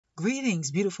Greetings,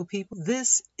 beautiful people.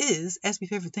 This is SB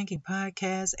Favor Thinking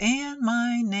Podcast, and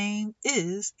my name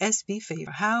is SB Favor.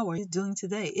 How are you doing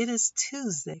today? It is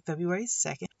Tuesday, February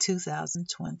 2nd,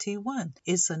 2021.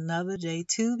 It's another day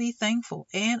to be thankful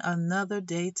and another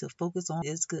day to focus on what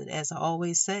is good. As I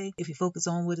always say, if you focus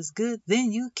on what is good,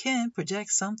 then you can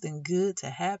project something good to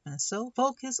happen. So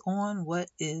focus on what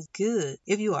is good.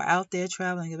 If you are out there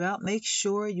traveling about, make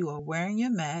sure you are wearing your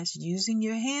mask, using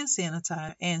your hand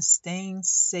sanitizer, and staying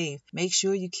safe. Make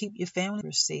sure you keep your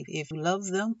family safe. If you love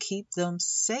them, keep them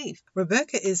safe.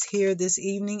 Rebecca is here this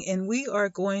evening, and we are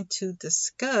going to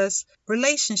discuss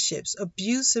relationships,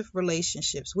 abusive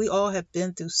relationships. We all have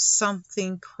been through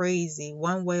something crazy,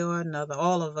 one way or another.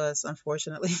 All of us,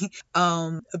 unfortunately.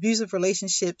 Abusive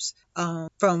relationships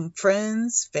from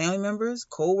friends, family members,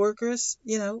 co-workers.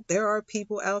 There are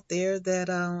people out there that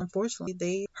unfortunately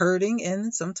they hurting,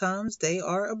 and sometimes they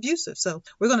are abusive. So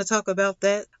we're going to talk about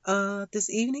that this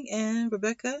evening. And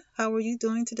Rebecca, how are you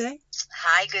doing today?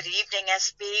 Hi, good evening,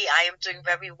 SB. I am doing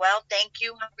very well. Thank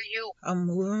you. How are you? I'm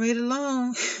moving right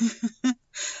along.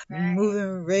 Right.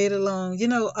 Moving right along.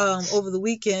 Over the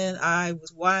weekend, I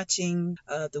was watching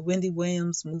the Wendy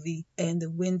Williams movie and the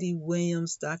Wendy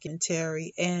Williams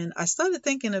documentary, and I started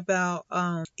thinking about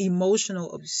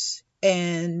emotional abuse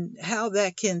and how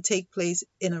that can take place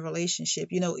in a relationship.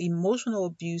 Emotional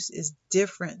abuse is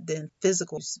different than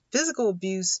physical abuse. Physical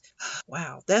abuse,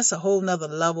 wow, that's a whole nother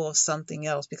level of something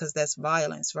else because that's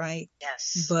violence, right?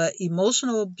 Yes. But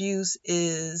emotional abuse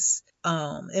is,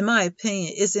 in my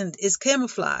opinion, it's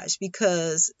camouflage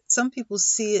because some people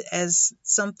see it as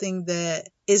something that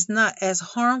is not as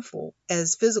harmful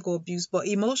as physical abuse, but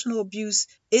emotional abuse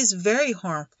is very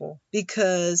harmful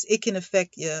because it can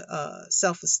affect your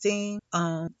self-esteem.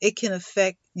 It can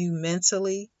affect you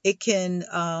mentally. It can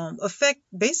affect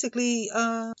basically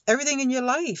everything in your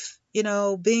life.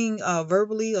 Being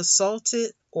verbally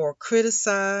assaulted or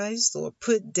criticized or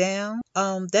put down,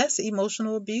 that's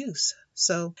emotional abuse.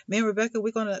 So me and Rebecca,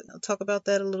 we're going to talk about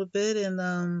that a little bit, and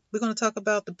we're going to talk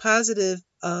about the positive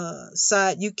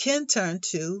side you can turn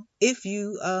to if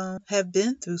you have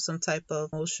been through some type of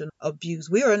emotional abuse.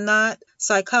 We are not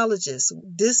psychologists.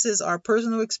 This is our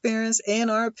personal experience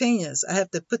and our opinions. I have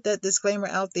to put that disclaimer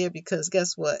out there because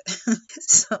guess what?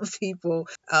 Some people,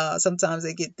 sometimes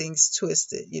they get things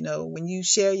twisted. When you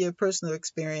share your personal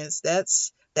experience,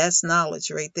 that's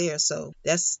knowledge right there. So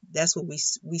that's what we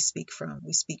speak from.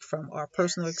 We speak from our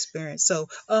personal experience. So,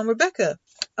 Rebecca,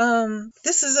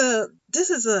 this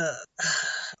is a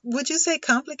would you say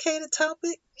complicated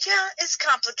topic? Yeah, it's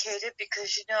complicated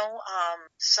because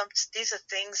some these are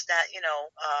things that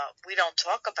we don't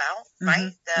talk about,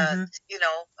 right?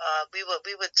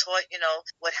 We were taught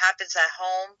what happens at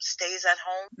home stays at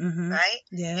home, right?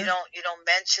 Yeah. You don't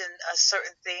mention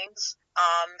certain things.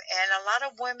 And a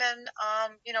lot of women,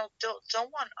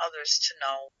 don't want others to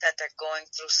know that they're going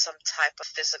through some type of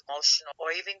physical, emotional,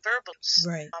 or even verbal abuse.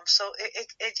 Right. So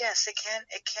yes, it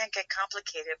can get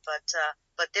complicated,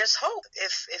 but there's hope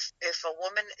if a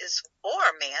woman is or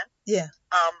a man, yeah,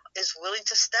 is willing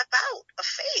to step out of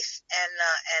faith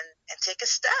and take a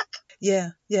step.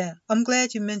 Yeah. I'm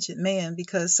glad you mentioned man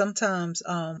because sometimes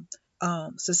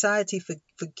society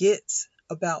forgets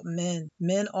about men.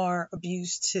 Men are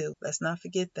abused too. Let's not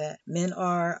forget that. Men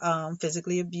are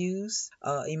physically abused,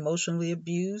 emotionally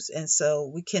abused, and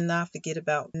so we cannot forget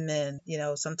about men.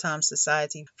 Sometimes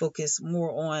society focus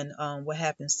more on what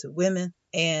happens to women,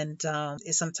 and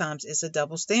sometimes it's a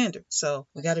double standard. So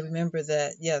we got to remember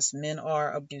that yes, men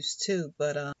are abused too,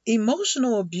 but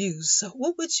emotional abuse.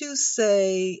 What would you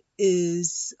say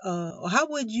is, or how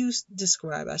would you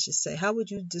describe? I should say, how would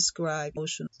you describe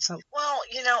emotional? Well,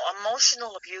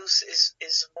 emotional abuse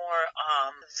is more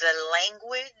the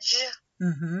language,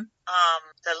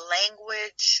 the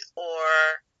language, or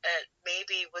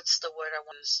maybe what's the word I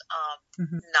want to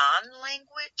use?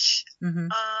 Non-language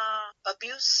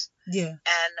abuse. Yeah.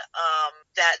 And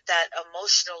that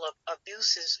emotional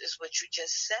abuse is what you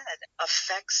just said,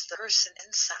 affects the person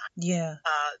inside. Yeah.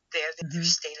 Their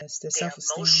state, their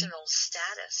emotional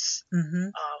status.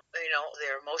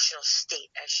 Their emotional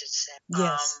state, I should say.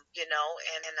 Yes.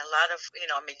 And a lot of, do you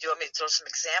want me to throw some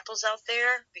examples out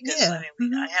there? Because yeah.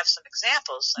 I have some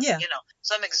examples.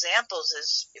 Some examples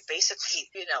is basically,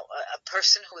 a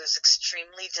person who is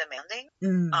extremely demanding,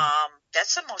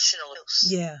 that's emotional abuse.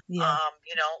 Yeah, yeah.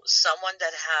 Someone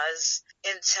that has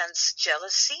intense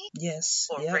jealousy Yes.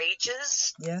 or Yep.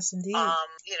 rages. Yes, indeed.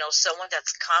 Someone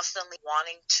that's constantly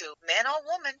wanting to, man or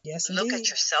woman, Yes, look indeed. at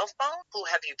your cell phone. Who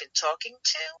have you been talking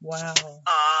to? Wow.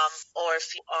 Or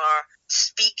if you are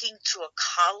speaking to a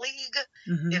colleague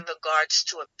Mm-hmm. in regards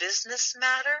to a business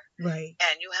matter, Right.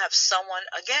 and you have someone,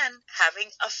 again, having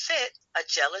a fit, a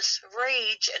jealous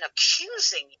rage, and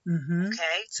accusing you, Mm-hmm.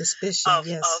 okay, Suspicion.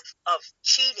 Yes. of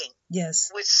cheating Yes.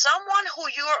 with someone who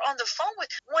you're on the phone with,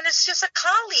 when it's just a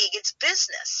colleague, it's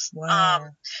business. Wow.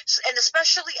 And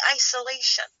especially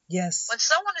isolation. Yes. When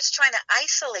someone is trying to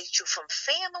isolate you from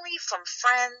family, from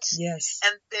friends, Yes.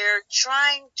 and they're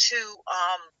trying to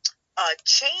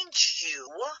change you,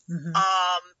 Mm-hmm.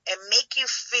 and make you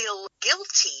feel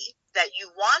guilty that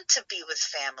you want to be with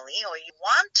family or you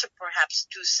want to perhaps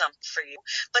do something for you,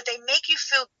 but they make you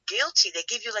feel guilty. They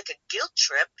give you like a guilt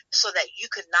trip so that you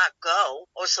could not go,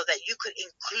 or so that you could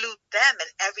include them in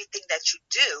everything that you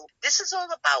do. This is all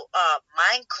about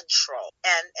mind control,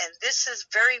 and this is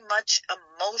very much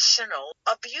emotional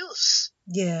abuse.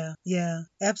 Yeah, yeah,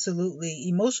 absolutely.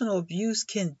 Emotional abuse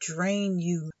can drain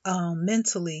you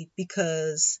mentally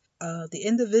because the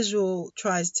individual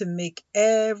tries to make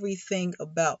everything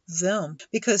about them.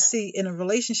 Because, see, in a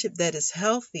relationship that is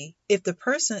healthy, if the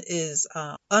person is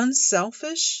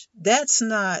unselfish, that's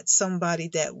not somebody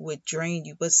that would drain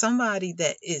you. But somebody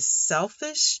that is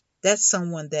selfish, that's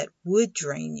someone that would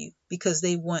drain you because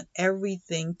they want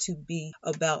everything to be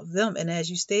about them. And as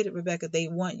you stated, Rebecca, they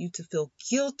want you to feel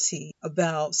guilty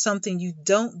about something you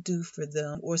don't do for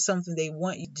them or something they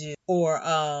want you to do. Or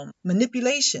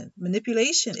manipulation.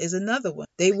 Manipulation is another one.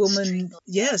 They will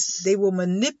they will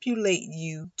manipulate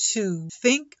you to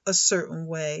think a certain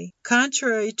way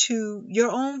contrary to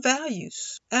your own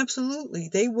values. Absolutely.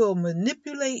 They will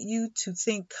manipulate you to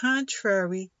think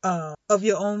contrary of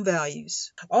your own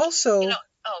values. Also, go ahead.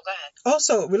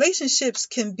 Also, relationships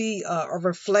can be a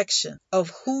reflection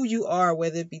of who you are,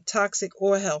 whether it be toxic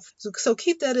or healthy. So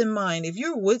keep that in mind. If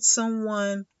you're with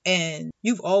someone and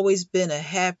you've always been a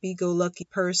happy-go-lucky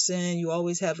person, you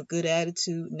always have a good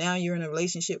attitude, now you're in a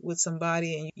relationship with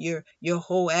somebody and your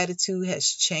whole attitude has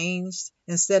changed.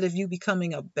 Instead of you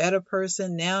becoming a better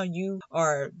person, now you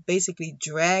are basically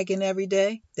dragging every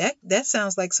day. That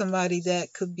sounds like somebody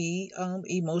that could be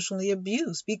emotionally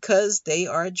abused because they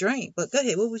are drained. But go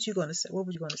ahead. What was you going to say? What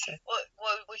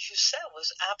What you said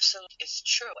was absolutely, it's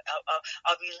true.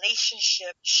 A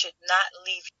relationship should not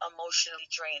leave emotionally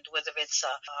drained, whether it's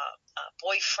a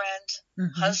boyfriend,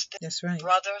 Mm-hmm. husband, That's right.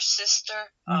 brother, sister,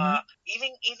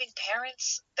 even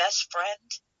parents, best friend,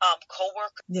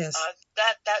 co-worker. Yes.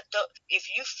 If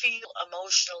you feel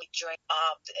emotionally drained,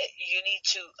 you need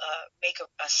to make an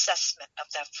assessment of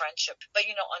that friendship. But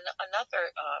another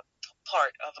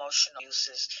part of emotional abuse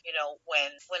is,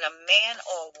 when a man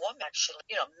or a woman actually,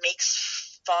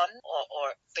 makes fun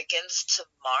or begins to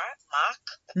mock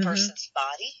the person's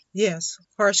body. Yes,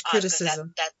 harsh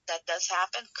criticism. That does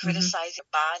happen. Criticize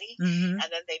your body, and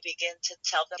then they begin to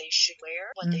tell them they should wear,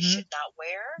 what they should not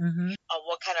wear,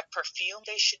 what kind of perfume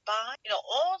they should buy.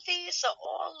 All these are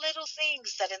all little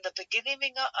things that in the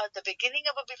beginning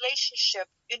of a relationship,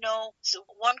 so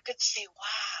one could see,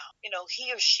 wow,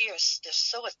 he or she they're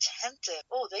so attentive.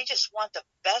 Oh, they just want the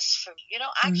best for me.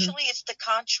 Actually, it's the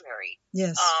contrary.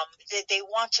 Yes. They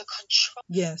want to control.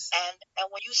 Yes. And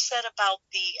when you said about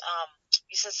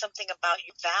you said something about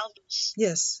your values.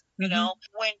 Yes. When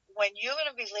you're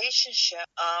in a relationship,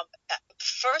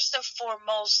 first and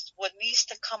foremost, what needs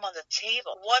to come on the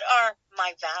table, what are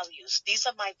my values? These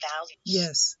are my values.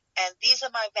 Yes. And these are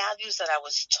my values that I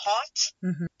was taught,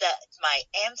 that my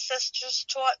ancestors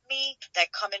taught me,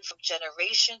 that come in from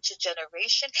generation to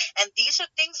generation. And these are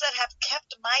things that have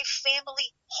kept my family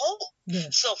whole.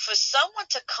 Yes. So for someone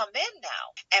to come in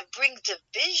now and bring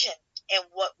division in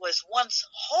what was once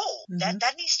whole,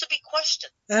 that needs to be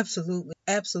questioned. Absolutely.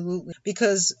 Absolutely.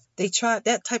 Because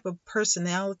that type of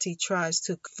personality tries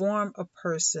to form a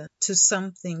person to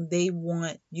something they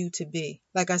want you to be.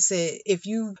 Like I said, if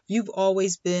you've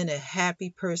always been a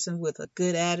happy person with a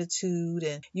good attitude,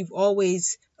 and you've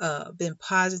always been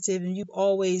positive, and you've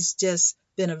always just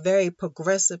been a very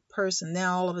progressive person.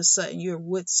 Now all of a sudden you're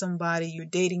with somebody, you're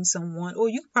dating someone, or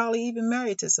you probably even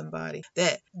married to somebody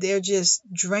that they're just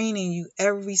draining you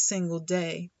every single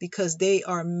day because they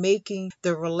are making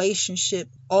the relationship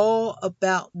all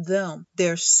about them.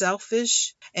 They're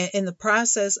selfish, and in the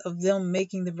process of them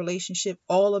making the relationship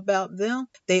all about them,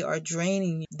 they are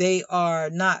draining you. They are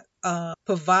not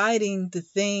providing the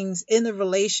things in the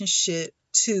relationship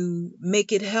to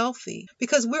make it healthy,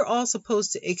 because we're all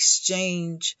supposed to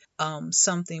exchange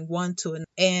something one to another.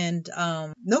 And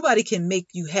nobody can make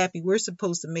you happy. We're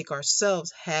supposed to make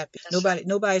ourselves happy.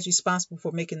 Nobody's responsible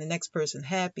for making the next person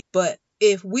happy. But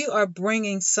if we are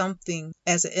bringing something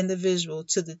as an individual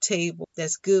to the table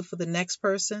that's good for the next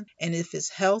person, and if it's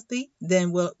healthy,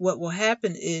 then what will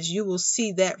happen is you will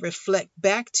see that reflect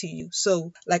back to you.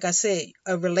 So, like I said,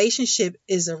 a relationship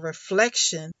is a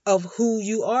reflection of who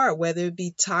you are, whether it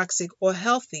be toxic or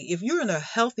healthy. If you're in a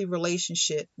healthy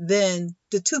relationship, then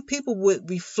the two people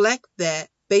would reflect that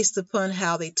based upon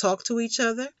how they talk to each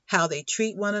other, how they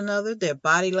treat one another, their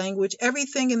body language,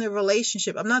 everything in the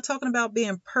relationship. I'm not talking about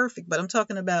being perfect, but I'm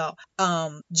talking about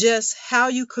just how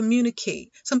you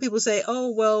communicate. Some people say,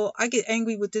 oh, well, I get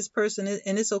angry with this person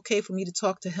and it's okay for me to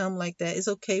talk to him like that. It's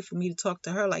okay for me to talk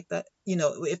to her like that,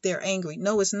 if they're angry.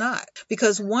 No, it's not.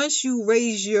 Because once you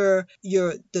raise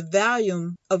the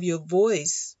volume of your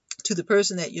voice to the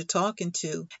person that you're talking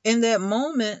to, in that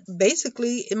moment,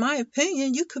 basically, in my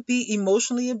opinion, you could be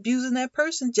emotionally abusing that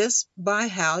person just by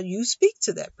how you speak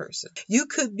to that person. You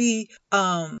could be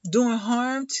doing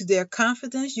harm to their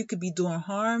confidence. You could be doing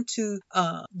harm to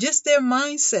just their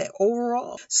mindset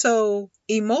overall. So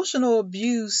emotional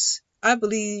abuse, I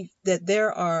believe that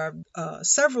there are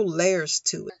several layers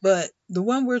to it, but the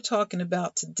one we're talking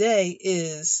about today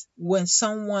is when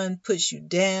someone puts you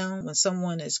down, when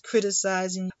someone is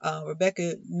criticizing.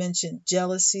 Rebecca mentioned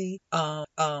jealousy.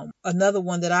 Another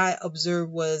one that I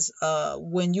observed was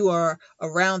when you are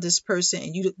around this person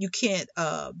and you can't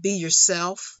be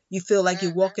yourself. You feel like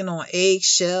you're walking on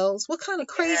eggshells. What kind of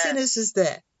craziness is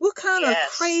that? What kind of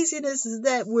craziness is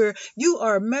that where you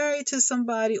are married to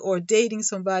somebody or dating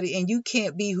somebody and you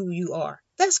can't be who you are?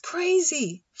 That's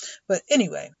crazy. But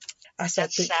anyway, that's sad.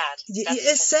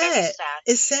 It's sad.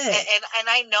 It's sad. And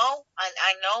I know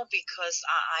because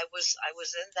I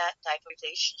was in that type of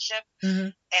relationship. Mm-hmm.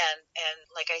 And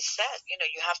like I said,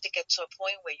 you have to get to a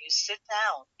point where you sit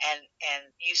down and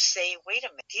you say, wait a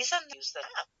minute, these are views that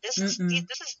I have. This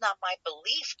is not my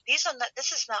belief. This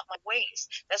is not my ways.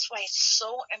 That's why it's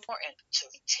so important to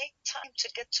take time to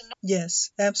get to know.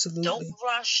 Yes, absolutely. Don't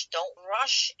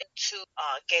rush into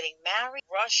getting married,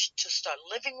 rush to start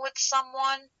living with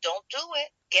someone. Don't do it.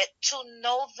 Get to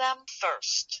know them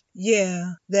first.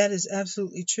 Yeah, that is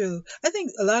absolutely true. I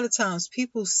think a lot of times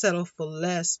people settle for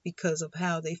less because of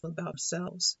how they feel about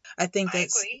themselves. I think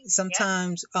that's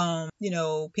sometimes,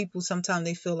 people sometimes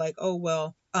they feel like, oh,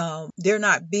 well, they're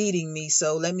not beating me,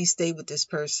 so let me stay with this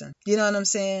person. You know what I'm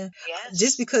saying? Yes.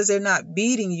 Just because they're not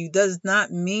beating you does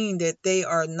not mean that they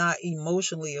are not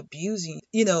emotionally abusing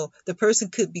you. The person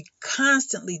could be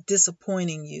constantly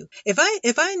disappointing you. If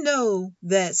I know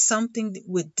that something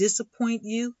would disappoint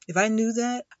you, if I knew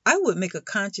that, I would make a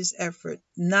conscious effort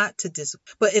not to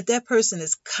disappoint. But if that person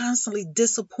is constantly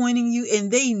disappointing you and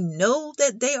they know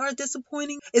that they are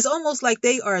disappointing, it's almost like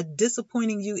they are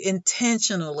disappointing you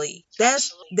intentionally.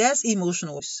 That's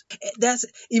emotional abuse. That's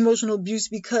emotional abuse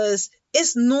because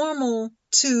it's normal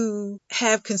to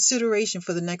have consideration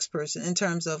for the next person in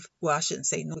terms of, well, I shouldn't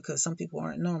say no because some people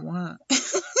aren't normal, huh?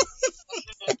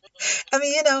 I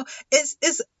mean,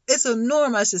 it's a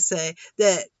norm, I should say,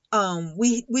 that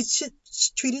we should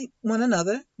treat one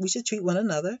another. We should treat one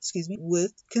another,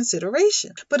 with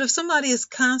consideration. But if somebody is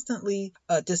constantly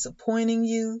disappointing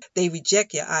you, they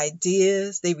reject your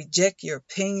ideas, they reject your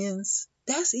opinions,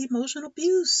 that's emotional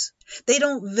abuse. They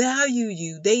don't value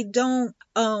you. They don't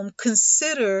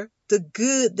consider the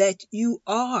good that you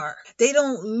are. They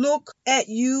don't look at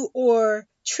you or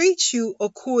treat you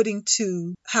according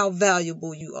to how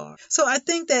valuable you are. So I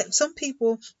think that some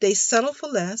people, they settle for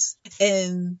less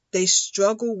and they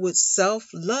struggle with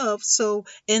self-love. So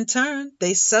in turn,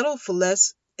 they settle for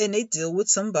less and they deal with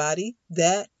somebody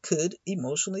that could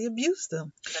emotionally abuse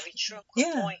them. Very true.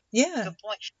 Good point. Yeah. Good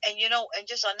point. And and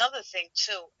just another thing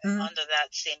too, under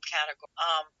that same category,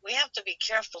 we have to be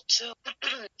careful too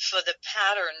for the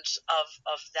patterns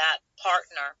of that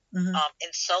partner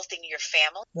insulting your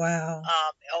family. Wow.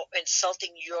 Or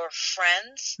insulting your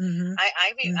friends.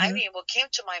 I mean, what came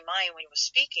to my mind when you were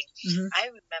speaking, I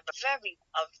remember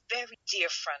a very dear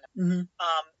friend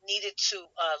needed to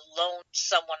loan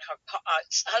someone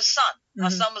her son.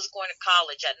 Her son was going to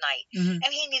college at night,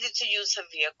 and he needed to use her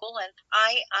vehicle. And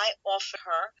I offered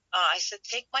her. I said,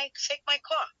 take my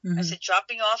car. I said, drop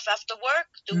me off after work.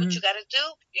 Do what you got to do.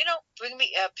 Bring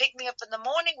me, pick me up in the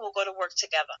morning. We'll go to work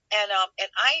together. And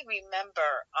I remember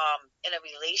in a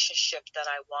relationship that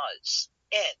I was,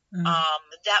 in.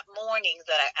 That morning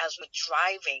that as we're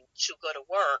driving to go to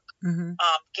work,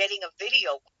 getting a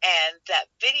video, and that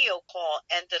video call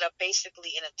ended up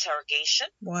basically in interrogation.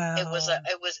 Wow. It was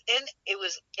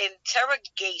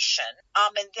interrogation.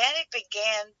 And then it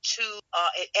began to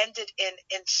it ended in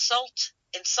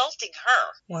insulting her.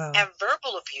 Wow. And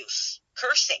verbal abuse,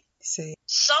 cursing. See.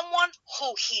 Someone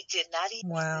who he did not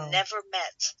even never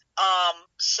met.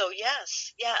 So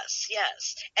yes.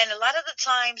 And a lot of the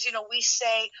times, we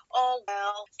say, oh,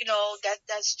 well,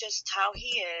 that's just how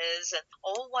he is. And,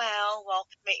 oh, well,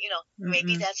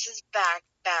 maybe that's his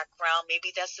background.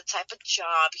 Maybe that's the type of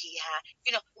job he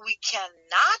had. We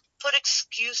cannot put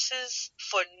excuses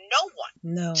for no one.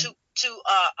 No. To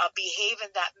behave in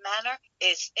that manner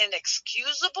is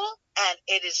inexcusable, and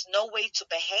it is no way to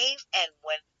behave. And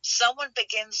when someone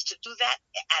begins to do that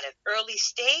at an early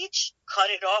stage, cut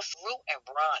it off root and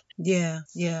run.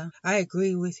 Yeah, I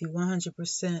agree with you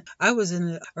 100%. I was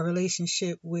in a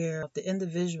relationship where the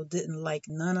individual didn't like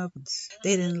none of us.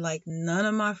 They didn't like none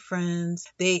of my friends.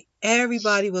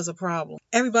 Everybody was a problem.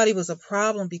 Everybody was a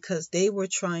problem because they were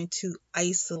trying to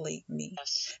isolate me.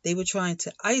 Yes. They were trying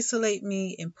to isolate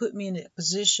me and put me in a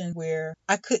position where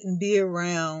I couldn't be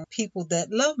around people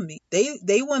that love me.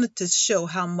 They wanted to show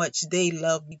how much they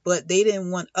love me, but they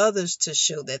didn't want others to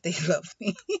show that they love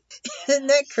me. Isn't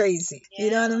that crazy? Yeah.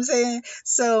 You know what I'm saying?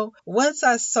 So once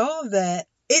I saw that,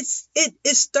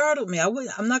 it startled me.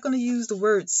 I'm not going to use the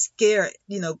word scared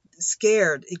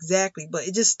exactly, but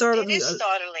it just startled me. It is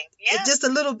startling, yeah. Just a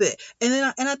little bit. And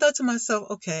then I thought to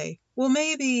myself, okay, well,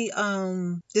 maybe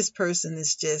this person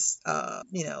is just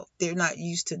they're not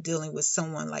used to dealing with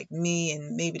someone like me,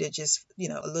 and maybe they're just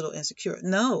a little insecure.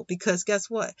 No, because guess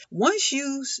what? Once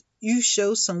you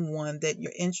show someone that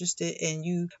you're interested and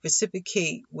you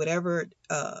reciprocate whatever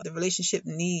the relationship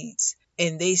needs,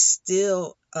 and they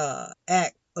still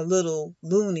act a little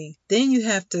loony, then you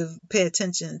have to pay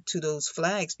attention to those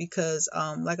flags, because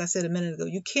like I said a minute ago,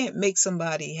 you can't make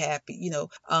somebody happy.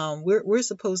 We're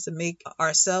supposed to make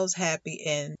ourselves happy,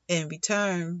 and in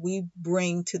return we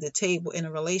bring to the table in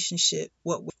a relationship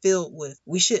what we're filled with.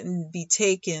 We shouldn't be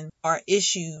taking our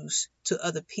issues to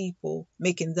other people,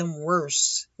 making them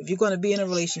worse. If you're going to be in a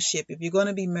relationship, if you're going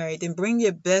to be married, then bring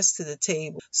your best to the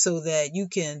table so that you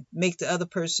can make the other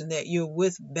person that you're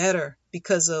with better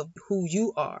because of who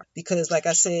you are. Because like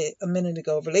I said a minute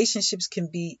ago, relationships can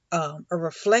be a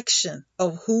reflection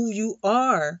of who you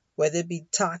are, whether it be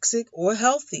toxic or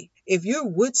healthy. If you're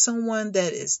with someone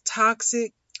that is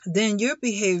toxic, then your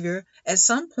behavior at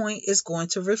some point is going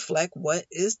to reflect what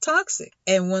is toxic.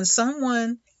 And when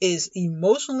someone is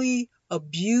emotionally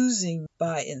abusing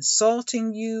by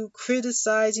insulting you,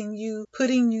 criticizing you,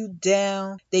 putting you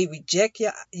down, they reject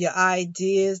your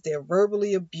ideas, they're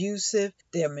verbally abusive,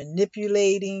 they're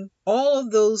manipulating, all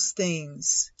of those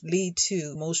things lead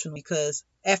to emotional, because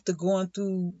after going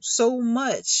through so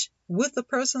much with a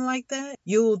person like that,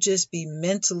 you'll just be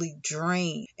mentally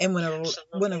drained. And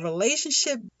when a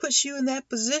relationship puts you in that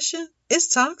position, it's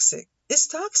toxic. It's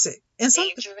toxic. And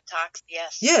toxic,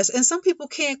 yes. Yes, and some people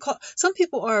some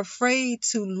people are afraid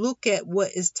to look at what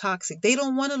is toxic. They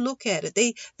don't want to look at it.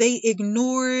 They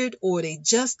ignore it, or they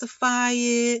justify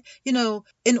it.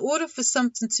 In order for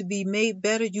something to be made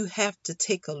better, you have to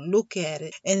take a look at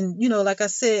it. And like I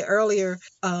said earlier,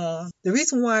 the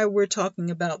reason why we're talking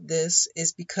about this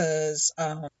is because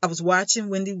I was watching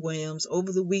Wendy Williams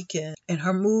over the weekend. In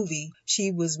her movie,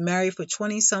 she was married for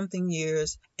 20-something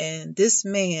years, and this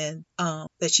man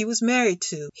that she was married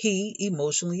to, he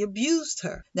emotionally abused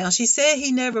her. Now, she said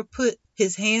he never put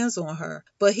his hands on her,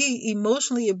 but he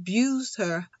emotionally abused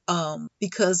her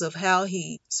because of how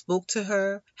he spoke to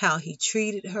her, how he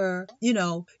treated her.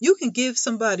 You can give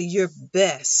somebody your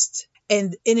best,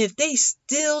 and if they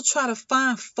still try to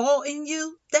find fault in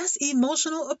you, that's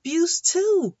emotional abuse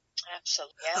too.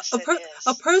 Absolutely. Yes,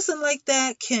 a person like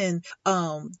that can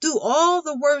do all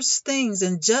the worst things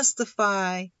and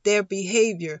justify their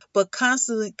behavior, but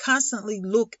constantly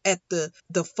look at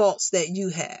the faults that you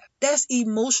have. That's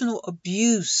emotional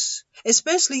abuse,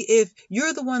 especially if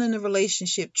you're the one in the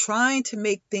relationship trying to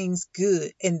make things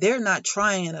good and they're not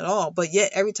trying at all, but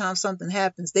yet every time something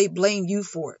happens, they blame you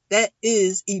for it. That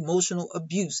is emotional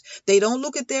abuse. They don't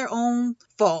look at their own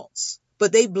faults,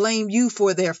 but they blame you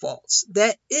for their faults.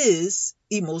 That is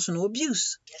emotional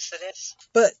abuse. Yes, it is.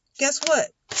 But guess what?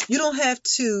 You don't have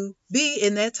to be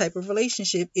in that type of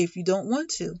relationship if you don't want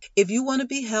to. If you want to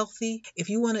be healthy, if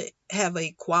you want to have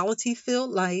a quality-filled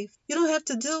life, you don't have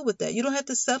to deal with that. You don't have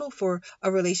to settle for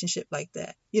a relationship like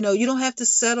that. You don't have to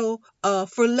settle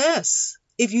for less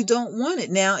if you don't want it.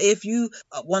 Now, if you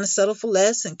want to settle for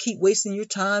less and keep wasting your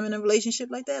time in a relationship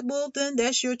like that, well, then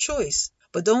that's your choice.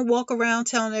 But don't walk around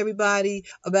telling everybody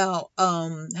about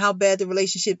how bad the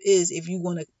relationship is if you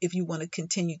want to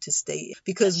continue to stay.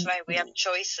 Because that's right. We have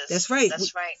choices. That's right.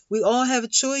 That's right. We all have a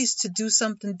choice to do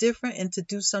something different and to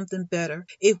do something better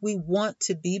if we want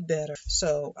to be better.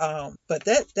 So, but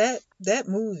that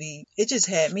movie, it just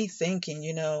had me thinking,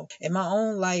 in my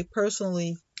own life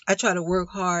personally. I try to work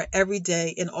hard every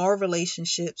day in all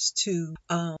relationships to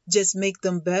just make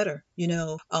them better.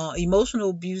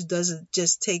 Emotional abuse doesn't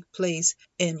just take place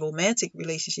in romantic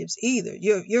relationships either.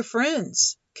 Your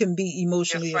friends can be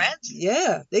emotionally. Your friends?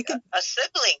 Yeah, they can. A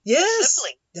sibling. Yes, a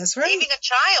sibling. That's right. Even a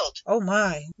child. Oh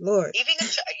my Lord.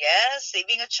 Yes,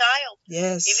 even a child.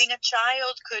 Yes. Even a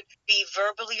child could be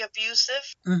verbally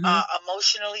abusive,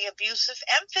 emotionally abusive,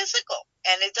 and physical.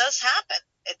 And it does happen.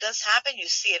 It does happen. You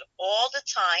see it all the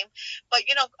time. But,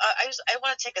 I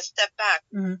want to take a step back.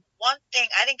 One thing,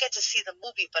 I didn't get to see the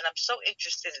movie, but I'm so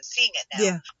interested in seeing it now.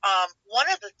 Yeah. One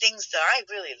of the things that I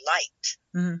really liked,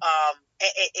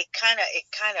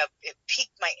 it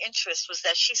piqued my interest, was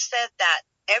that she said that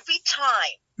every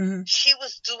time she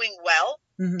was doing well,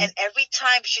 and every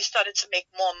time she started to make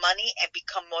more money and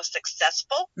become more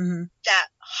successful, that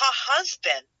her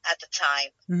husband at the time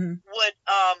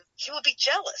would be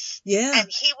jealous. Yeah. And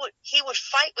he would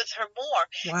fight with her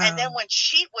more. Wow. And then when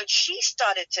she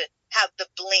started to have the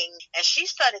bling and she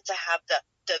started to have the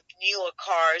newer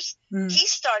cars, he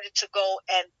started to go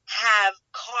and have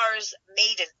cars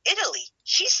made in Italy.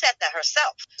 She said that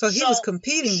herself. So he was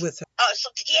competing with her.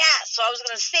 So I was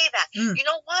going to say that. You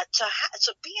know what?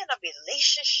 To be in a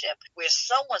relationship where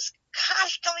someone's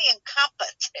constantly in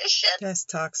competition. That's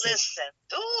toxic. Listen,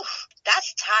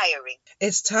 that's tiring.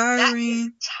 It's tiring. That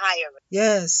is tiring.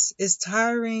 Yes, it's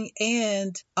tiring,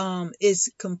 and it's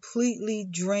completely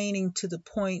draining to the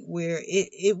point where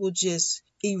it will just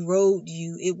erode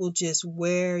you. It will just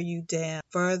wear you down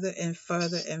further and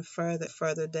further and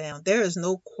further down. There is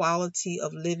no quality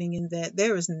of living in that.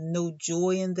 There is no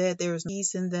joy in that. There is no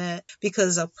peace in that,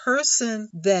 because a person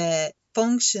that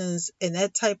functions in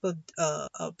that type of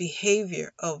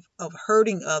behavior of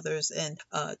hurting others and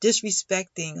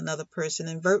disrespecting another person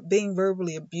and being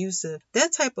verbally abusive,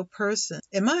 that type of person,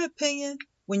 in my opinion,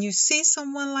 when you see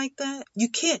someone like that, you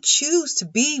can't choose to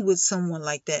be with someone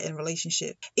like that in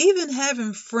relationship. Even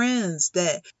having friends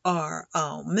that are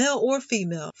male or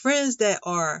female, friends that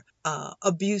are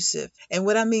abusive. And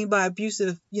what I mean by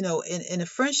abusive, in a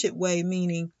friendship way,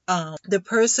 meaning the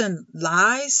person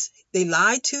lies. They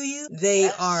lie to you. They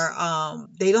are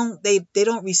they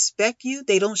don't respect you.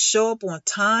 They don't show up on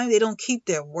time. They don't keep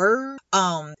their word.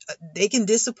 They can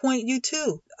disappoint you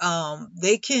too.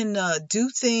 They can do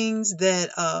things that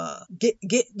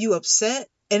get you upset.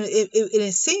 And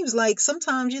it seems like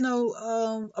sometimes,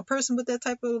 a person with that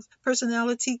type of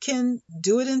personality can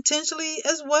do it intentionally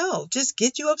as well. Just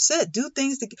get you upset. Do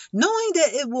things knowing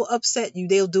that it will upset you,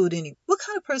 they'll do it anyway. What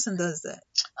kind of person does that?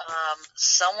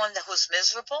 Someone who's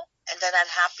miserable and they're not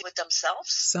happy with themselves.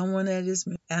 Someone that is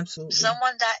absolutely.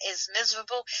 Someone that is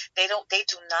miserable. They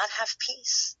do not have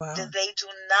peace. Wow. They do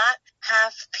not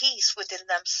have peace within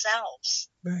themselves.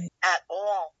 Right. At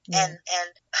all. Yeah. And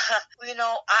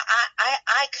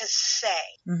I could say,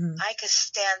 I could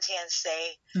stand here and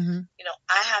say,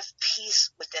 I have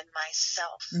peace within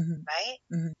myself, right?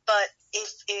 But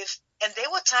if and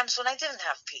there were times when I didn't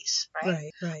have peace,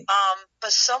 right? Right.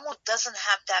 But someone doesn't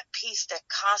have that peace, they're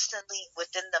constantly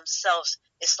within themselves.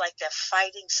 It's like they're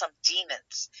fighting some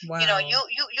demons. Wow.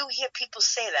 You hear people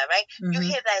say that, right? You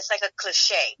hear that, it's like a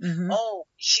cliche. Oh,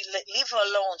 leave her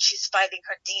alone. She's fighting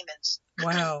her demons.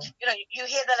 Wow. You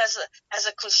hear that as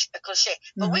a cliche.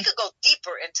 But we could go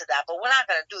deeper into that, but we're not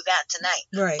going to do that tonight.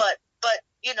 Right. But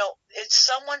it's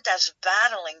someone that's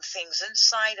battling things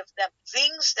inside of them,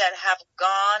 things that have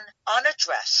gone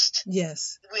unaddressed.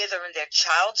 Yes. Whether in their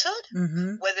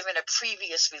childhood, whether in a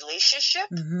previous relationship,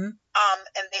 and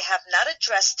they have not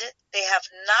addressed it. They have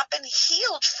not been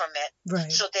healed from it.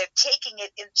 Right. So they're taking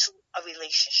it into a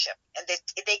relationship, and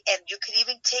and you could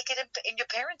even take it in your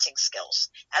parenting skills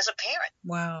as a parent.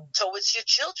 Wow. So it's your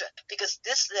children, because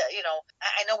this,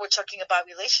 I know we're talking about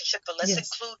relationship, but let's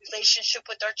include relationship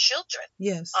with our children.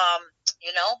 Yes.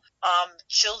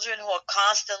 Children who are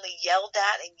constantly yelled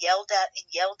at and yelled at and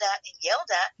yelled at and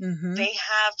yelled at, they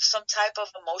have some type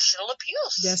of emotional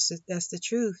abuse. That's the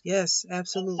truth. Yes,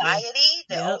 absolutely. Anxiety,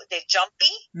 they're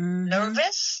jumpy,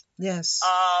 nervous. Yes.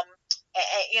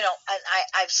 And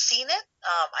I've seen it.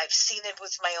 I've seen it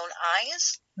with my own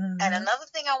eyes. Mm-hmm. And another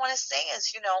thing I want to say is,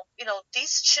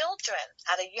 these children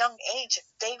at a young age,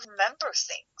 they remember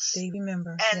things. They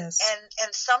remember, and yes.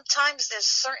 and sometimes there's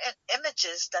certain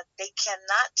images that they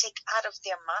cannot take out of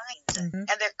their mind. Mm-hmm.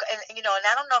 And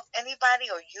I don't know if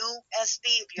anybody or you,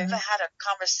 SB, if you Mm-hmm. ever had a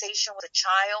conversation with a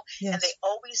child, Yes. and they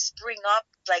always bring up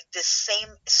like this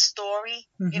same story,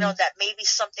 Mm-hmm. that maybe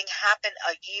something happened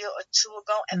a year or two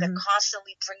ago, and Mm-hmm. they're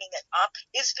constantly bringing it up.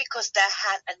 It's because that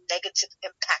had a negative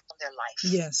impact on their life.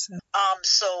 Yes.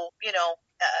 So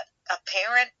a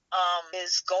parent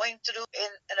is going through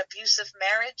an abusive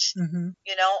marriage. Mm-hmm.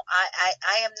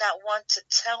 I am not one to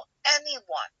tell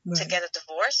anyone to Right. get a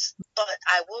divorce, but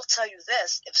I will tell you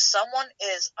this: if someone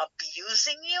is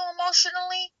abusing you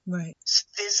emotionally, Right.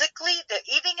 physically,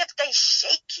 even if they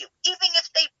shake you, even if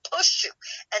they push you,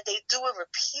 and they do it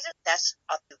repeatedly, that's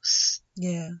abuse.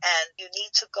 Yeah. And you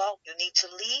need to go. You need to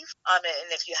leave.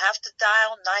 And if you have to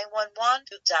dial 911,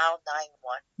 you dial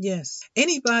 911. Yes.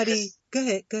 Anybody? Go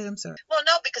ahead. I'm sorry. Well,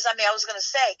 no, because I was going to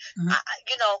say, Mm-hmm.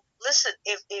 Listen,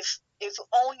 if you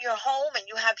own your home and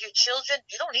you have your children,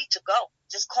 you don't need to go.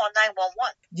 Just call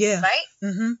 911. Yeah. Right?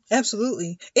 Mm-hmm.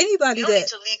 Absolutely. Anybody you don't need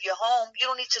to leave your home. You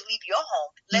don't need to leave your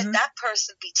home. Let Mm-hmm. that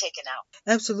person be taken out.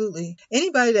 Absolutely.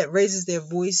 Anybody that raises their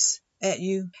voice at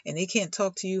you and they can't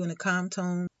talk to you in a calm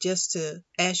tone just to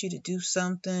ask you to do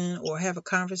something or have a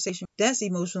conversation, that's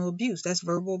emotional abuse. That's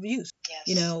verbal abuse. Yes.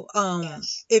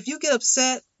 Yes. If you get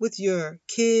upset with your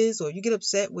kids or you get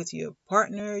upset with your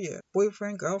partner, your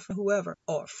boyfriend, girlfriend, whoever,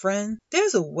 or a friend,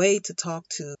 there's a way to talk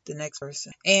to the next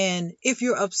person. And if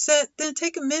you're upset, then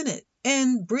take a minute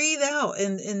and breathe out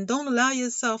and don't allow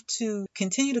yourself to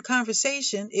continue the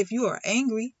conversation if you are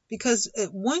angry, because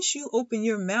once you open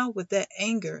your mouth with that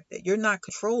anger that you're not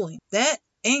controlling, that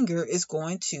anger is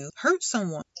going to hurt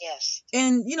someone. Yes.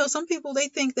 And some people, they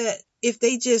think that if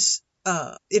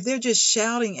they're just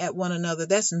shouting at one another,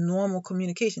 that's normal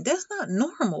communication. That's not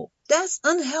normal. That's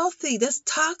unhealthy. That's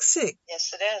toxic.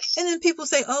 Yes, it is. And then people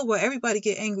say, oh, well, everybody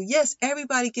get angry. Yes,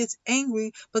 everybody gets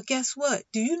angry. But guess what?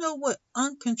 Do you know what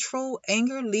uncontrolled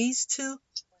anger leads to?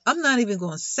 I'm not even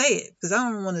going to say it because I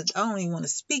don't even want to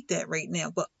speak that right now.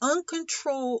 But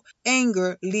uncontrolled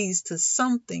anger leads to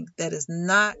something that is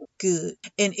not good.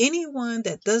 And anyone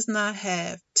that does not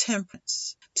have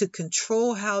temperance to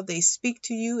control how they speak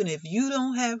to you, and if you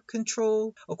don't have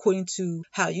control according to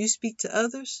how you speak to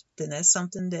others, then that's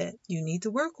something that you need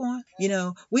to work on.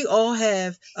 We all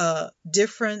have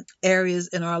different areas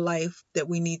in our life that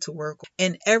we need to work on.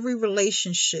 In every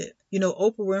relationship,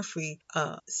 Oprah Winfrey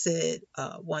said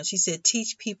once, she said,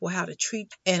 teach people how to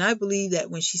treat. And I believe that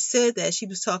when she said that, she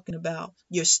was talking about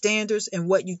your standards and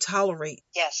what you tolerate.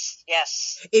 Yes,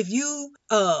 yes. If you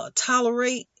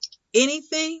tolerate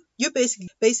anything, you're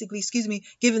basically,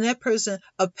 giving that person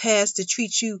a pass to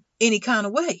treat you any kind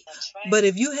of way. That's right. But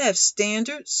if you have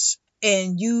standards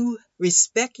and you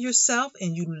respect yourself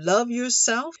and you love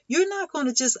yourself, you're not going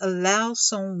to just allow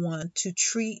someone to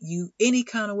treat you any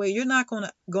kind of way. You're not going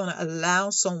to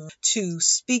allow someone to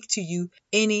speak to you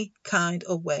any kind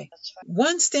of way. That's right.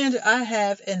 One standard I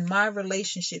have in my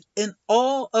relationships, in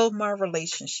all of my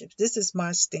relationships, this is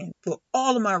my standard for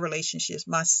all of my relationships,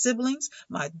 my siblings,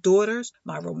 my daughters,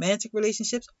 my romantic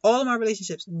relationships, all of my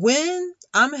relationships. When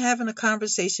I'm having a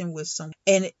conversation with someone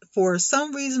and for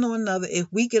some reason or another, if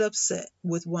we get upset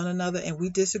with one another and we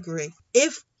disagree,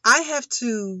 if I have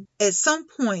to, at some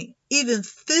point, even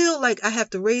feel like I have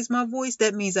to raise my voice,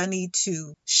 that means I need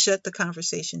to shut the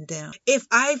conversation down. If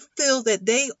I feel that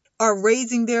they are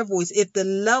raising their voice, if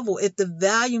the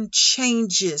volume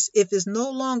changes, if it's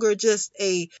no longer just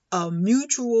a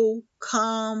mutual,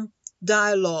 calm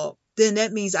dialogue, then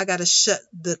that means I got to shut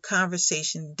the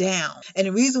conversation down. And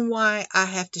the reason why I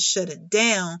have to shut it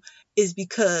down is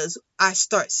because I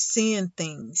start seeing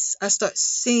things. I start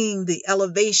seeing the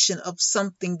elevation of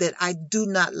something that I do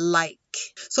not like.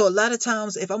 So a lot of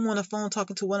times if I'm on the phone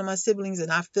talking to one of my siblings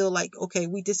and I feel like, okay,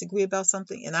 we disagree about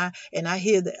something, and I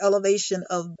hear the elevation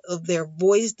of their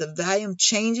voice, the volume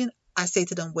changing, I say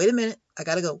to them, wait a minute, I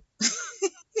got to go.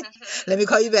 Let me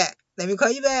call you back. Yeah,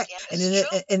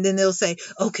 and then they'll say,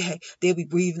 okay, they'll be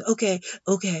breathing. Okay.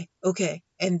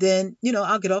 And then,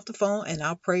 I'll get off the phone and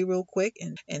I'll pray real quick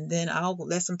and then I'll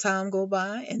let some time go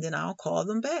by and then I'll call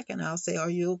them back and I'll say, are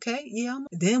you okay? Yeah.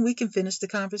 Then we can finish the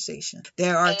conversation.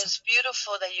 And it's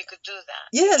beautiful that you could do that.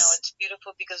 Yes. It's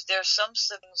beautiful because there are some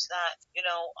siblings that,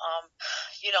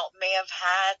 may have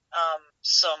had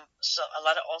a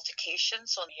lot of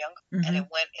altercations when young, and it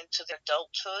went into their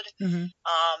adulthood. And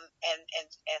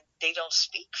they don't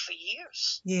speak for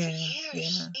years. Yeah. For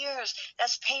years.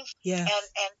 That's painful. Yeah.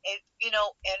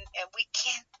 And we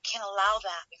can't can't allow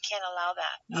that. We can't allow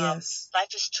that. Yes.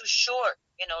 Life is too short,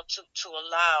 to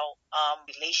allow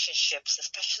relationships,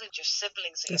 especially with your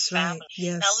siblings and That's your family. right.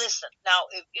 Yes. Now listen,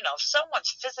 if someone's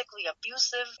physically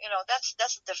abusive,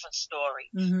 that's a different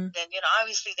story. Mm-hmm. Then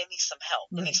obviously they need some help.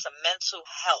 They Right. need some mental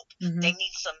help. Mm-hmm. They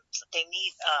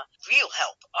need real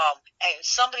help. And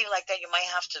somebody like that, you might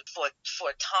have to for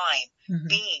a time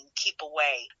Mm-hmm. keep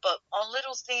away. But on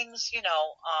little things,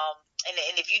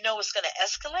 and if you know it's going to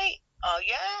escalate,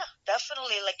 yeah,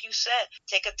 definitely, like you said,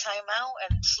 take a time out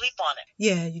and sleep on it.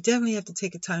 Yeah, you definitely have to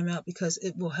take a time out because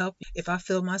it will help you. If I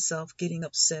feel myself getting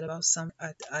upset about something,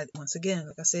 I once again,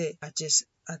 like I said, I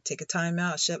take a time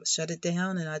out, shut it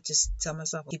down, and I just tell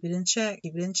myself, keep it in check,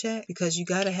 because you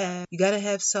gotta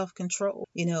have self control.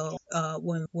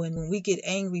 When we get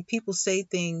angry, people say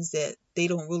things that they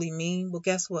don't really mean. Well,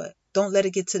 guess what? Don't let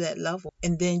it get to that level,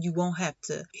 and then you won't have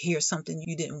to hear something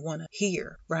you didn't want to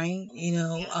hear, right?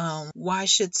 Why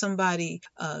should somebody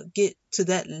get to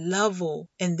that level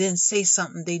and then say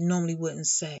something they normally wouldn't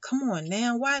say? Come on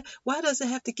now, why does it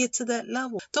have to get to that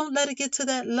level? Don't let it get to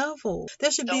that level.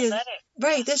 There should be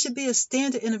there should be a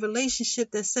standard in a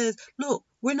relationship that says, look,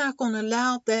 we're not going to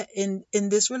allow that in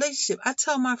this relationship. I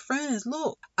tell my friends,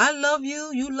 look, I love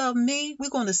you, you love me. We're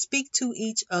going to speak to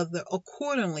each other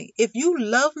accordingly. If you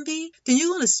love me, then you're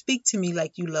going to speak to me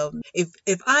like you love me.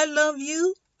 If I love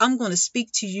you, I'm going to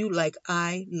speak to you like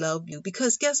I love you.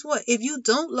 Because guess what? If you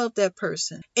don't love that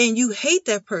person and you hate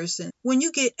that person, when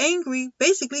you get angry,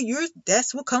 basically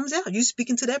that's what comes out. You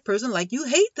speaking to that person like you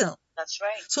hate them. That's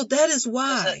right. So that is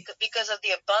why. Because of the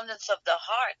abundance of the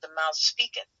heart, the mouth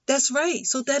speaketh. That's right.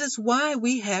 So that is why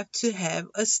we have to have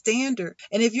a standard.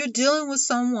 And if you're dealing with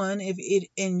someone,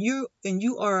 and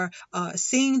you are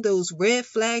seeing those red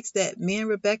flags that me and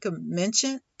Rebecca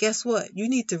mentioned, guess what? You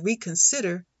need to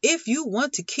reconsider if you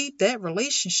want to keep that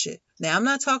relationship. Now, I'm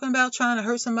not talking about trying to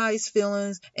hurt somebody's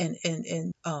feelings and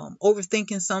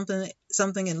overthinking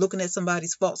something and looking at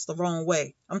somebody's faults the wrong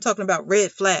way. I'm talking about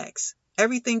red flags.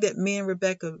 Everything that me and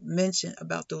Rebecca mentioned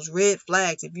about those red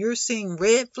flags, if you're seeing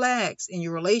red flags in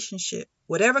your relationship,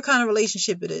 whatever kind of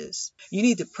relationship it is, you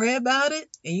need to pray about it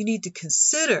and you need to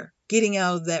consider getting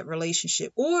out of that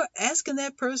relationship or asking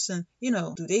that person,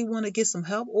 do they want to get some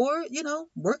help or,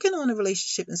 working on the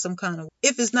relationship in some kind of,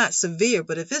 if it's not severe,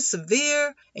 but if it's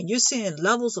severe and you're seeing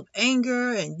levels of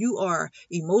anger and you are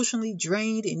emotionally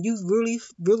drained and you really,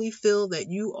 really feel that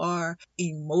you are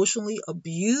emotionally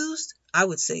abused, I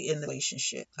would say in the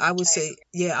relationship. I would say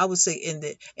end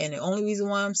it. And the only reason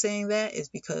why I'm saying that is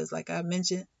because, like I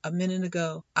mentioned a minute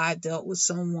ago, I dealt with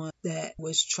someone that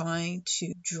was trying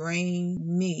to drain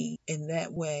me in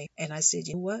that way. And I said,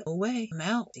 you know what? Go away. I'm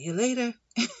out. See you later.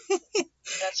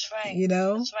 That's right.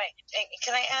 That's right. And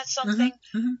can I add something?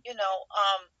 Mm-hmm.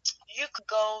 You could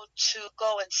go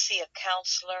and see a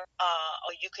counselor,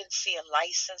 or you can see a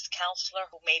licensed counselor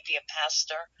who may be a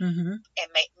pastor, and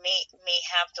may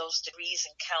have those degrees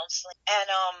in counseling.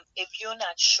 And if you're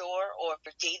not sure, or if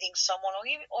you're dating someone,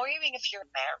 or even if you're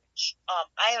in marriage,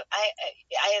 I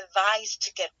advise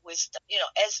to get wisdom.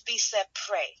 SB said,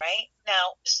 pray. Right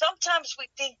now, sometimes we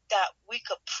think that we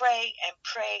could pray and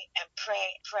pray and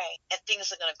pray and pray, and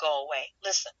things are going to go away.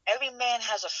 Listen, every man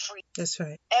has a free. That's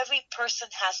right. Every person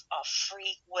has a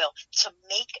free will to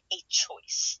make a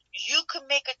choice. You can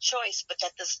make a choice, but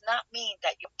that does not mean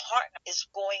that your partner is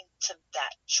going to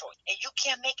that choice. And you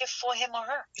can't make it for him or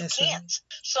her. You can't.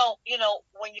 Right. So,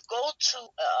 when you go to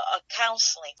a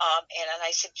counseling, and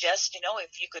I suggest,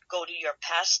 if you could go to your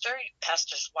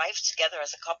pastor's wife together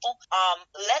as a couple,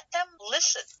 let them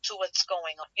listen to what's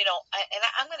going on.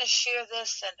 I'm going to share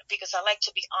this, and because I like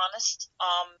to be honest,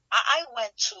 I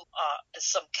went to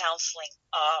some counseling.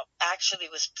 Actually,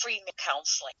 it was pre-med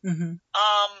counseling. Mm-hmm.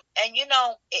 And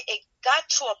it got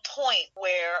to a point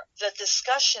where the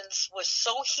discussions were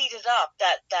so heated up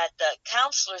that the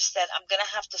counselor said, I'm going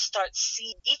to have to start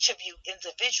seeing each of you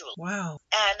individually. Wow.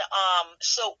 And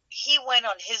so he went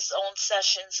on his own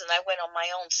sessions and I went on my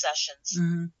own sessions.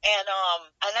 Mm-hmm.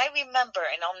 And I remember,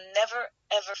 and I'll never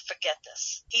ever forget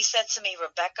this. He said to me,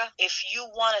 Rebecca, if you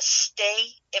want to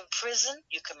stay in prison,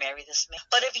 you can marry this man.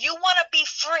 But if you want to be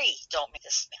free, don't marry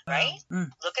this man. Right? Mm.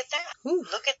 Look at that. Ooh.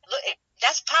 Look.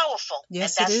 That's powerful.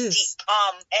 Yes, and that's it is. Deep.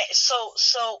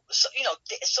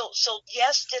 So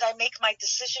yes, did I make my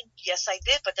decision? Yes, I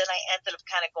did. But then I ended up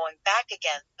kind of going back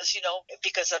again,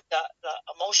 because of the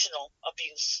emotional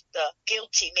abuse, the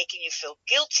guilty, making you feel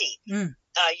guilty. Mm.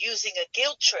 using a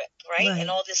guilt trip, right? And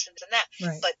all this and that.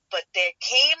 Right. But there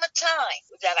came a time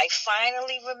that I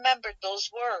finally remembered those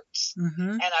words,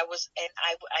 and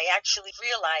I actually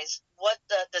realized what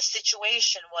the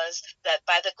situation was, that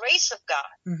by the grace of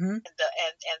God and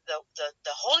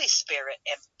the Holy Spirit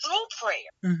and through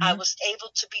prayer, I was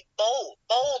able to be bold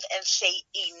and say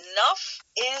enough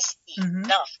is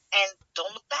enough, and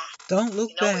don't look back. Don't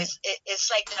look back. It's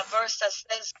like the verse that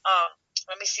says,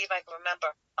 let me see if I can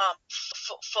remember.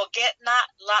 Forget not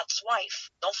Lot's wife.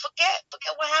 Don't forget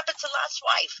what happened to Lot's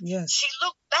wife. Yes. She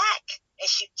looked back and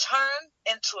she turned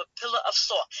into a pillar of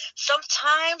salt.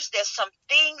 Sometimes there's some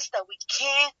things that we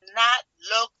cannot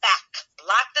look back.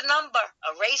 Block the number,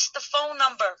 erase the phone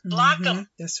number, block them.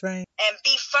 That's right. And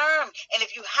be firm. And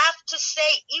if you have to say,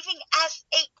 even as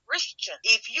a Christian,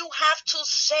 if you have to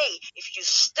say, if you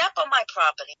step on my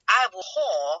property, I will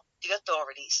call the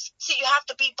authorities. See, you have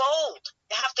to be bold.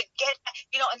 You have to get,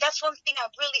 and that's one thing I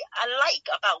like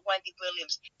about Wendy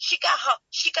Williams. She got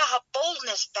her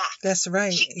boldness back. That's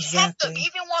right. She kept them,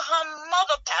 even when her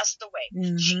mother passed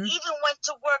away. She even went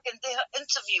to work and did her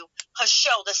interview, her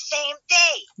show, the same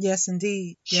day. Yes,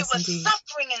 indeed. She was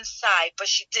suffering inside, but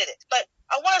she did it. But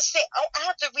I want to say, I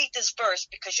have to read this verse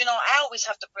because, I always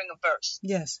have to bring a verse.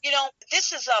 Yes.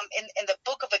 This is in the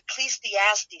book of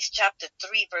Ecclesiastes, chapter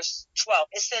 3, verse 12.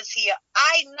 It says here,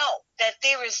 I know that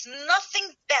there is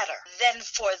nothing better than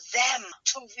for them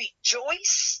to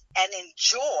rejoice and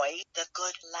enjoy the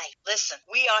good life. Listen,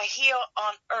 we are here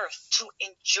on earth to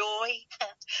enjoy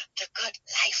the good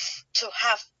life, to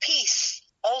have peace.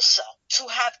 Also, to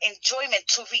have enjoyment,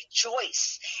 to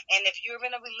rejoice. And if you're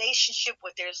in a relationship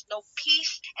where there's no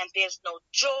peace and there's no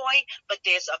joy, but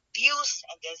there's abuse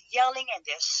and there's yelling and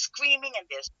there's screaming and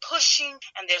there's pushing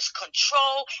and there's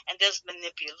control and there's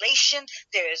manipulation,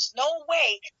 there is no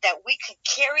way that we can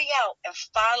carry out and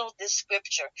follow this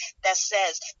scripture that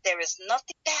says there is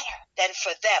nothing better than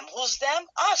for them. Who's them?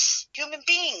 Us, human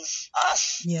beings,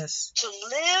 us. Yes. To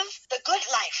live the good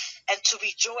life and to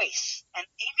rejoice. And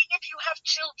even if you have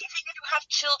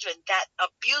children, that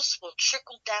abuse will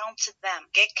trickle down to them.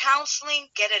 Get counseling,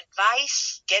 get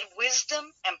advice, get wisdom,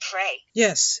 and pray.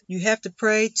 Yes, you have to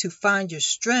pray to find your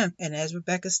strength. And as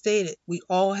Rebecca stated, we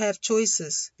all have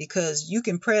choices, because you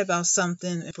can pray about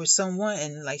something for someone,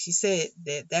 and like she said,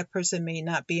 that person may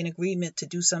not be in agreement to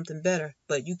do something better.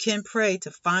 But you can pray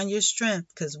to find your strength,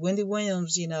 because Wendy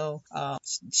Williams,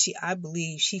 I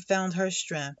believe she found her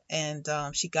strength, and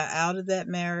she got out of that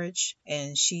marriage,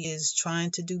 and she is trying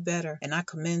to do better, and I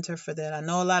commend her for that. I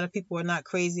know a lot of people are not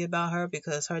crazy about her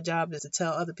because her job is to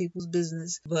tell other people's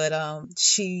business, but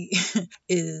she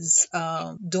is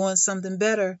doing something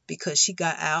better because she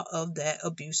got out of that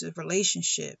abusive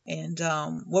relationship. And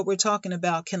what we're talking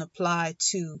about can apply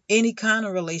to any kind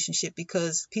of relationship,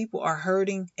 because people are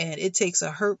hurting, and it takes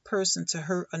a hurt person to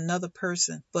hurt another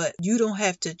person, but you don't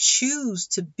have to choose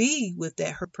to be with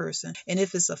that hurt person. And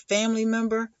if it's a family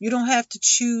member, you don't have to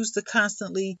choose to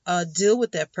constantly deal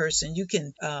with that person. You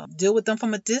can deal with them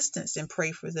from a distance and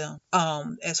pray for them.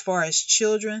 As far as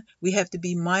children, we have to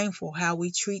be mindful how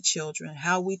we treat children,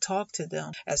 how we talk to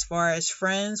them. As far as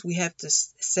friends, we have to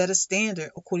set a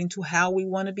standard according to how we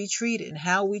want to be treated and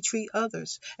how we treat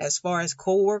others. As far as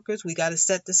co-workers, we got to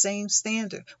set the same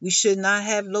standard. We should not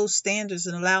have low standards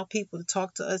and allow people to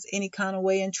talk to us any kind of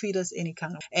way and treat us any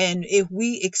kind of way. And if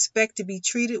we expect to be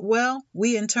treated well,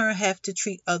 we in turn have to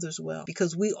treat others well,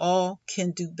 because we all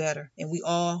can do better, and we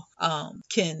all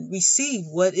can receive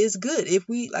what is good. If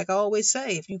we, like I always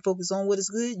say, if you focus on what is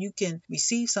good, you can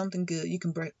receive something good. You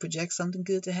can project something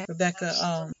good to happen.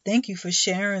 Rebecca, thank you for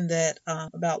sharing that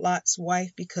about Lot's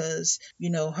wife, because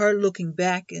her looking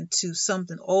back into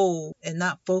something old and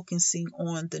not focusing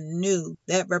on the new,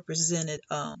 that represented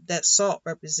that salt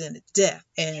represented death.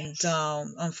 And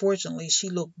unfortunately, she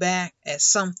looked back at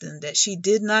something that she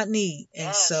did not need.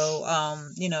 And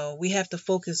so we have to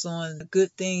focus on the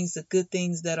good things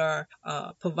that are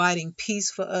providing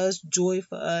peace for us, joy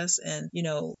for us. And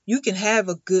you can have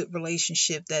a good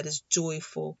relationship that is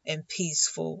joyful and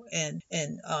peaceful and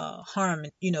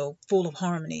harmony, full of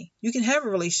harmony. You can have a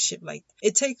relationship like that.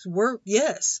 It takes work,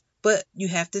 yes, but you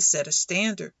have to set a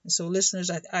standard. And so, listeners,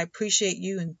 I appreciate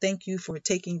you and thank you for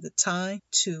taking the time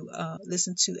to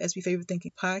listen to As We Favorite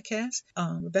Thinking podcast.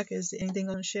 Rebecca, is there anything you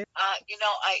want to share?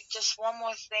 I just, one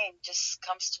more thing just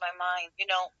comes to my mind.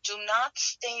 Do not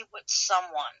stay with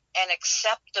someone and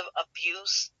accept the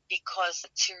abuse because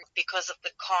of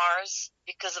the cars,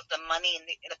 because of the money in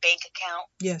the bank account,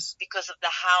 Yes. because of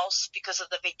the house, because of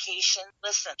the vacation.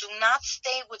 Listen, do not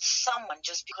stay with someone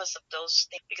just because of those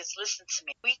things. Because listen to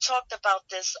me, we talked about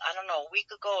this, I don't know, a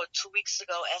week ago or 2 weeks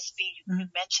ago, SB, you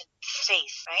mentioned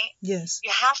faith, right? Yes.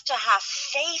 You have to have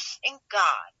faith in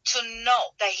God to know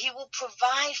that He will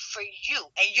provide for you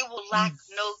and you will lack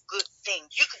no good thing.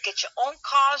 You could get your own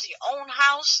cars, your own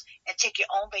house, and take your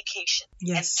own vacation.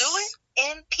 Yes. And do it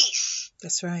in peace.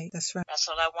 That's right. That's right. That's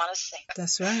all I want to say.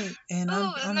 That's right. And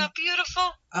isn't that beautiful?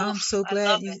 I'm so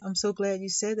glad you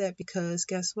said that, because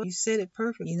guess what? You said it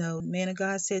perfect. You know, man of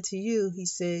God said to you, he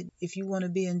said, if you want to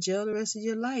be in jail the rest of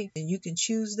your life, then you can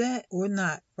choose that or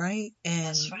not, right? And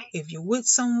That's right. if you're with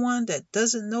someone that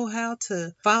doesn't know how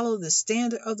to follow the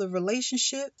standard of the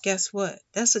relationship, guess what?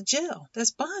 That's a jail.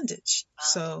 That's bondage.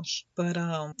 So, but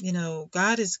you know,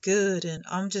 God is good, and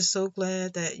I'm just so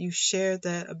glad that you shared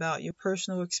that about your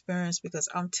personal experience, because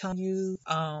I'm telling you,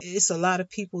 it's a lot of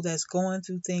people that's going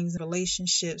through things in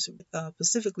relationships,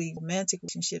 specifically romantic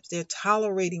relationships. They're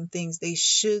tolerating things they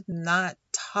should not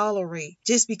tolerate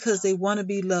just because they want to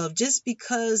be loved, just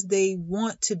because they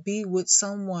want to be with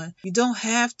someone. You don't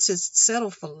have to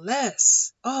settle for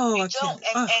less. Oh, you I don't.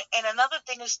 can't. And another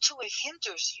thing is too, it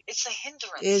hinders you. It's a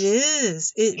hindrance. It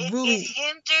is. It really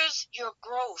hinders your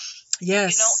growth.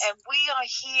 Yes. You know, and we are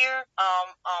here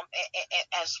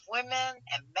as women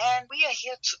and men, we are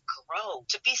here to grow,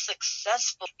 to be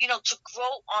successful, you know, to grow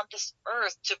on this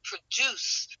earth, to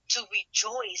produce, to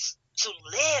rejoice, to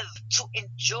live, to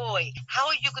enjoy. How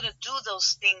are you going to do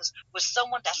those things with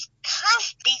someone that's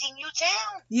constantly beating you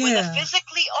down, whether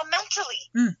physically or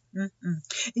mentally?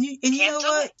 And you know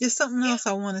what? There's something else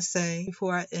I want to say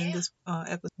before I end this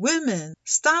episode. Women,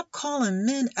 stop calling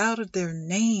men out of their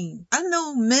name. I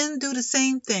know men do the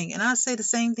same thing, and I say the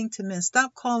same thing to men.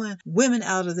 Stop calling women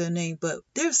out of their name. But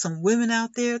there's some women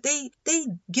out there, they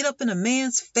get up in a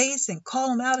man's face and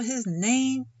call him out of his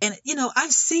name. And you know,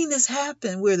 I've seen this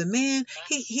happen where the man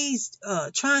he's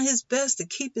trying his best to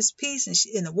keep his peace,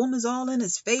 and the woman's all in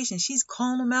his face, and she's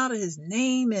calling him out of his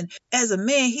name. And as a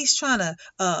man, he's trying to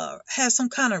have some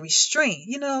kind of restraint,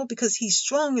 you know, because he's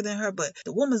stronger than her, but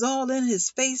the woman's all in his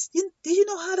face. Do you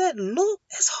know how that look?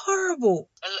 It's horrible.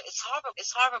 It's horrible.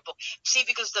 It's horrible. See,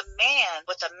 because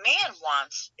what the man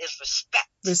wants is respect.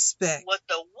 Respect. What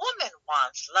the woman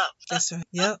wants, love. That's right.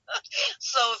 Yep.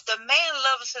 So if the man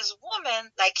loves his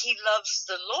woman like he loves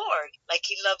the Lord, like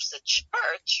he loves the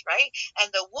church, right?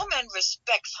 And the woman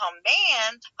respects her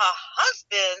man, her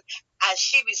husband, as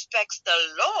she respects the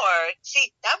Lord,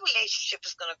 see, that relationship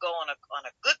is going to go on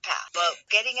a good path. But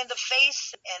getting in the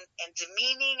face and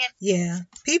demeaning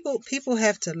people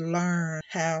have to learn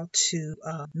how to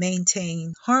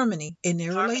maintain harmony in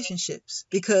their relationships,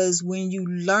 because when you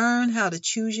learn how to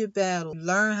choose your battle,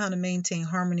 learn how to maintain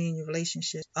harmony in your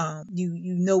relationship, you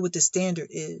know what the standard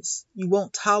is. You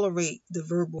won't tolerate the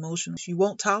verbal emotions. You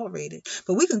won't tolerate it.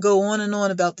 But we can go on and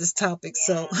on about this topic,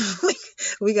 so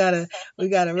we gotta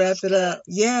wrap it up.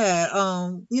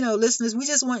 You know, listeners, we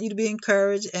just want you to be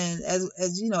encouraged, and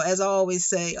as you know, as I always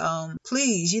say,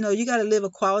 please, you know, you got to live a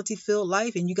quality filled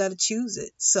life, and you got to choose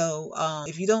it. So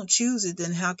if you don't choose it,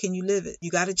 then how can you live it?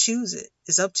 You got to choose it.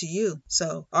 It's up to you.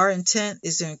 So our intent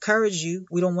is to encourage you.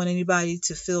 We don't want anybody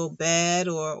to feel bad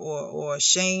or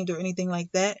ashamed or anything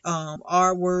like that.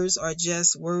 Our words are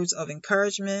just words of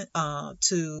encouragement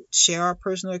to share our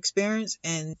personal experience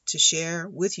and to share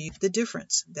with you the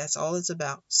difference. That's all it's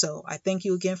about. So I thank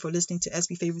you again for listening to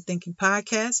SB Favorite Thinking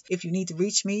Podcast. If you need to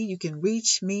reach me, you can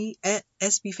reach me at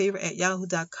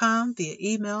sbfavor@yahoo.com via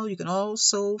email. You can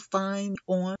also find me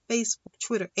on Facebook,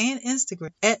 Twitter, and Instagram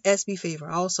at SB Favor.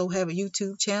 I also have a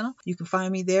YouTube channel. You can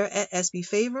find me there at SB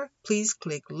Favor. Please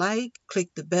click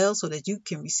the bell so that you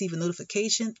can receive a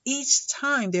notification each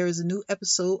time there is a new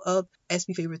episode of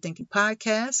SB Favorite Thinking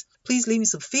Podcast. Please leave me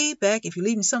some feedback. If you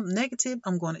leave me something negative,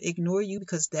 I'm going to ignore you,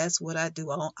 because that's what I do.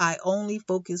 I only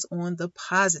focus on the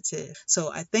positive.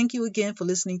 So I thank you again for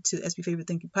listening to SB Favorite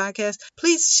Thinking Podcast.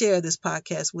 Please share this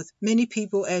podcast with many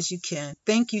people as you can.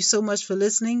 Thank you so much for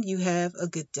listening. You have a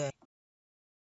good day.